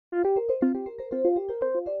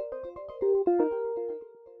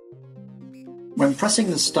When pressing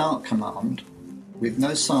the Start command, with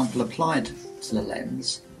no sample applied to the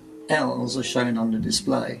lens, L's are shown on the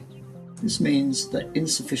display. This means that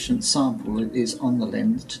insufficient sample is on the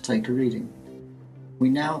lens to take a reading. We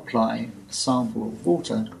now apply a sample of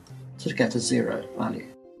water to get a 0 value.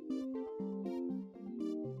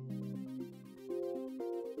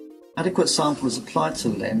 Adequate sample is applied to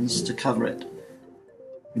the lens to cover it.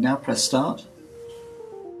 We now press Start.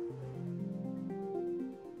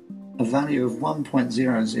 A value of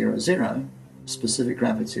 1.000, specific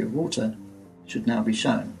gravity of water, should now be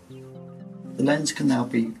shown. The lens can now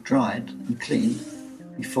be dried and cleaned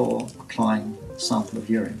before applying a sample of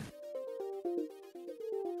urine.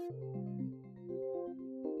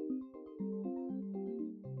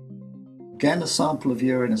 Again, a sample of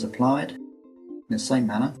urine is applied in the same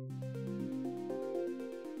manner.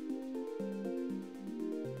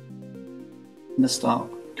 And the Start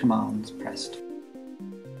command is pressed.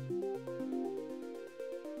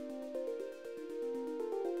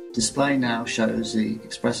 Display now shows the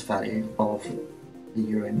express value of the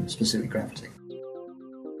urine specific gravity.